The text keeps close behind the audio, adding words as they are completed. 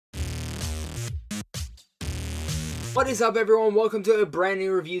What is up, everyone? Welcome to a brand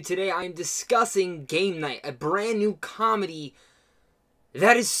new review. Today I am discussing Game Night, a brand new comedy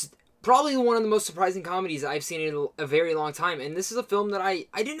that is probably one of the most surprising comedies I've seen in a very long time. And this is a film that I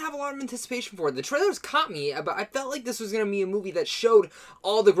didn't have a lot of anticipation for. The trailers caught me, but I felt like this was going to be a movie that showed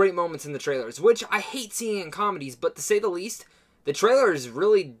all the great moments in the trailers, which I hate seeing in comedies, but to say the least, the trailers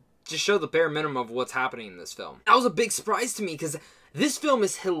really just show the bare minimum of what's happening in this film. That was a big surprise to me because this film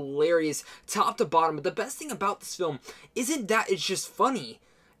is hilarious, top to bottom, but the best thing about this film isn't that it's just funny.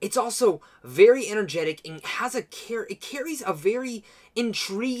 It's also very energetic and has it carries a very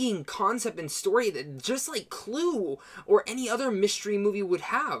intriguing concept and story that just like Clue or any other mystery movie would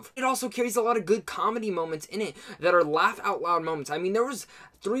have. It also carries a lot of good comedy moments in it that are laugh out loud moments. I mean, there was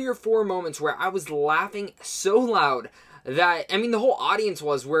 3 or 4 moments where I was laughing so loud that, I mean, the whole audience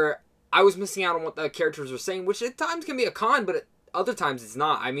was, where I was missing out on what the characters were saying, which at times can be a con, but other times it's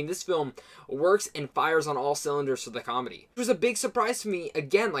not. I mean, this film works and fires on all cylinders for the comedy. It was a big surprise to me.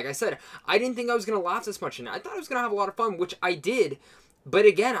 Again, like I said, I didn't think I was going to laugh this much in it. I thought I was going to have a lot of fun, which I did. But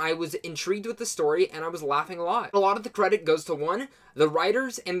again, I was intrigued with the story and I was laughing a lot. A lot of the credit goes to, one, the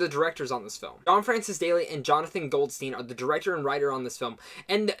writers and the directors on this film. John Francis Daley and Jonathan Goldstein are the director and writer on this film.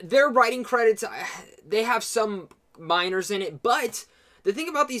 And their writing credits, they have some minors in it, but the thing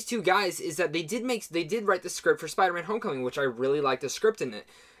about these two guys is that they did write the script for Spider-Man Homecoming, which I really liked the script in it.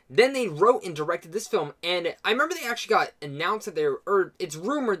 Then they wrote and directed this film, and I remember they actually got announced that it's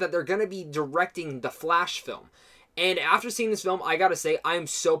rumored that they're going to be directing the Flash film. And after seeing this film, I gotta say, I am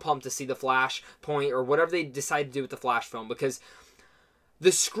so pumped to see the Flash point, or whatever they decide to do with the Flash film, because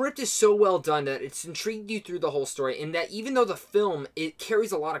the script is so well done that it's intrigued you through the whole story, and that even though the film, it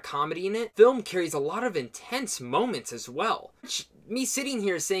carries a lot of comedy in it, film carries a lot of intense moments as well. Which, me sitting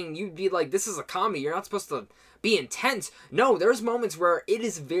here saying you'd be like, this is a comedy, you're not supposed to be intense. No, there's moments where it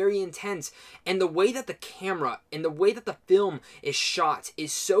is very intense, and the way that the camera and the way that the film is shot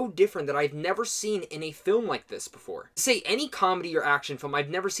is so different that I've never seen in a film like this before. Say any comedy or action film, I've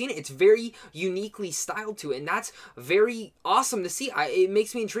never seen it. It's very uniquely styled to it, and that's very awesome to see. It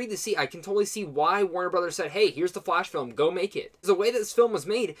makes me intrigued to see. I can totally see why Warner Brothers said, hey, here's the Flash film, go make it. The way that this film was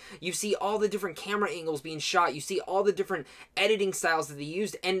made, you see all the different camera angles being shot, you see all the different editing styles that they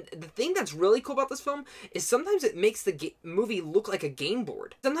used, and the thing that's really cool about this film is sometimes it makes the movie look like a game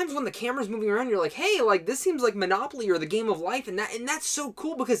board. Sometimes when the camera's moving around, you're like, hey, like, this seems like Monopoly or the Game of Life, and that's so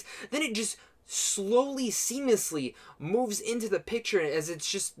cool, because then it just slowly, seamlessly moves into the picture as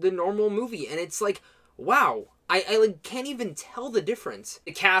it's just the normal movie, and it's like, wow. I like can't even tell the difference.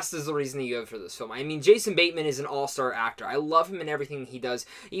 The cast is the reason you go for this film. I mean, Jason Bateman is an all-star actor. I love him in everything he does.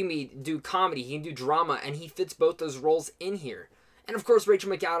 He can do comedy, he can do drama, and he fits both those roles in here. And of course,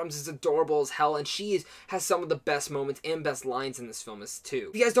 Rachel McAdams is adorable as hell, and she has some of the best moments and best lines in this film too.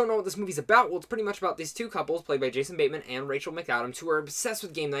 If you guys don't know what this movie's about, well, it's pretty much about these two couples, played by Jason Bateman and Rachel McAdams, who are obsessed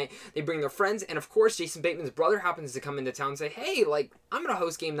with game night. They bring their friends, and of course, Jason Bateman's brother happens to come into town and say, hey, like, I'm gonna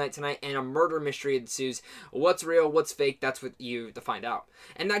host game night tonight, and a murder mystery ensues. What's real, what's fake, that's what you have to find out.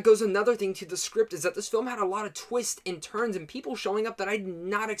 And that goes another thing to the script, is that this film had a lot of twists and turns and people showing up that I did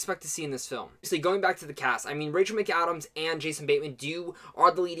not expect to see in this film. Obviously, going back to the cast, I mean, Rachel McAdams and Jason Bateman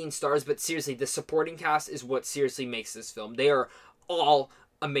are the leading stars, but seriously, the supporting cast is what seriously makes this film. They are all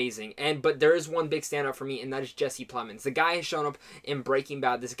amazing, but there is one big standout for me, and that is Jesse Plemons. The guy has shown up in Breaking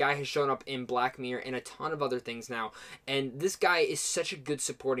Bad, this guy has shown up in Black Mirror, and a ton of other things now, and this guy is such a good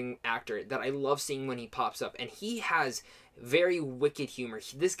supporting actor that I love seeing when he pops up, and he has very wicked humor.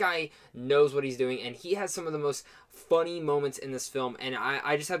 This guy knows what he's doing, and he has some of the most funny moments in this film, and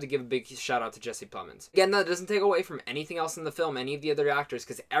I just have to give a big shout out to Jesse Plemons. Again, that doesn't take away from anything else in the film, any of the other actors,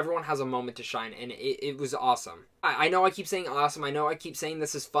 because everyone has a moment to shine, and it was awesome. I know I keep saying awesome, I know I keep saying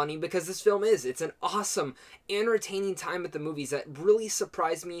this is funny, because this film is. It's an awesome, entertaining time at the movies that really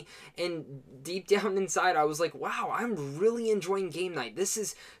surprised me, and deep down inside, I was like, wow, I'm really enjoying game night. This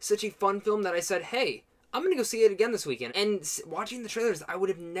is such a fun film that I said, hey, I'm gonna go see it again this weekend. And watching the trailers, I would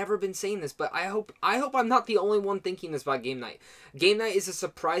have never been saying this, but I hope I'm not the only one thinking this about Game Night. Game Night is a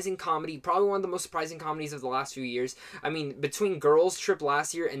surprising comedy, probably one of the most surprising comedies of the last few years. I mean, between Girls Trip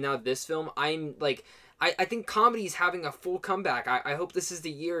last year and now this film, I'm like, I think comedy is having a full comeback. I hope this is the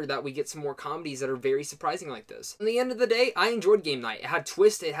year that we get some more comedies that are very surprising like this. At the end of the day, I enjoyed Game Night. It had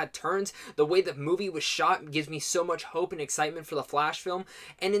twists, it had turns. The way the movie was shot gives me so much hope and excitement for the Flash film.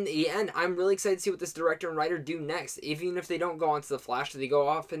 And in the end, I'm really excited to see what this director and writer do next. Even if they don't go on to the Flash, or they go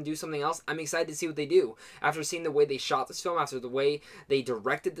off and do something else, I'm excited to see what they do. After seeing the way they shot this film, after the way they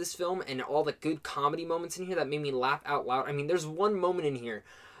directed this film, and all the good comedy moments in here that made me laugh out loud. I mean, there's one moment in here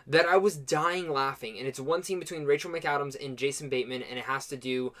that I was dying laughing, and it's one scene between Rachel McAdams and Jason Bateman, and it has to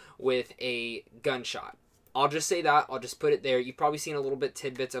do with a gunshot. I'll just say that. I'll just put it there. You've probably seen a little bit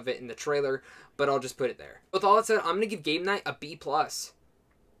tidbits of it in the trailer, but I'll just put it there. With all that said, I'm going to give Game Night a B+.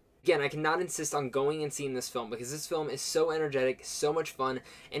 Again, I cannot insist on going and seeing this film because this film is so energetic, so much fun,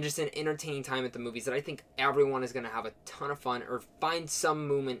 and just an entertaining time at the movies that I think everyone is going to have a ton of fun or find some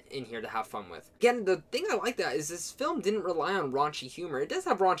moment in here to have fun with. Again, the thing I like that is this film didn't rely on raunchy humor. It does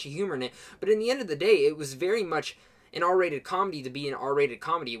have raunchy humor in it, but in the end of the day, it was very much an R-rated comedy to be an R-rated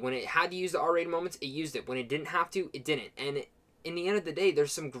comedy. When it had to use the R-rated moments, it used it. When it didn't have to, it didn't. And in the end of the day,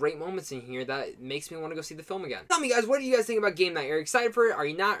 there's some great moments in here that makes me want to go see the film again. Tell me, guys, what do you guys think about Game Night? Are you excited for it? Are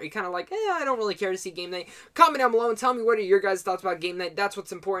you not? Are you kind of like, I don't really care to see Game Night? Comment down below and tell me what are your guys' thoughts about Game Night. That's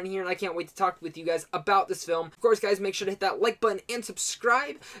what's important here, and I can't wait to talk with you guys about this film. Of course, guys, make sure to hit that like button and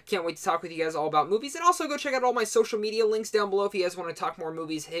subscribe. Can't wait to talk with you guys all about movies, and also go check out all my social media links down below. If you guys want to talk more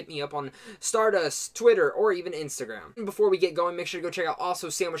movies, hit me up on Stardust, Twitter, or even Instagram. And before we get going, make sure to go check out also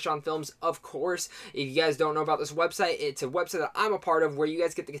Sandwich on Films, of course. If you guys don't know about this website, it's a website that I'm a part of where you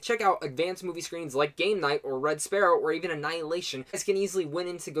guys get to check out advanced movie screens like Game Night or Red Sparrow or even Annihilation. You guys can easily win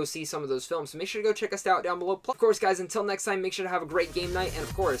in to go see some of those films, so make sure to go check us out down below. Of course, guys, until next time, make sure to have a great game night, and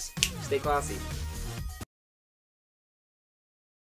of course, stay classy.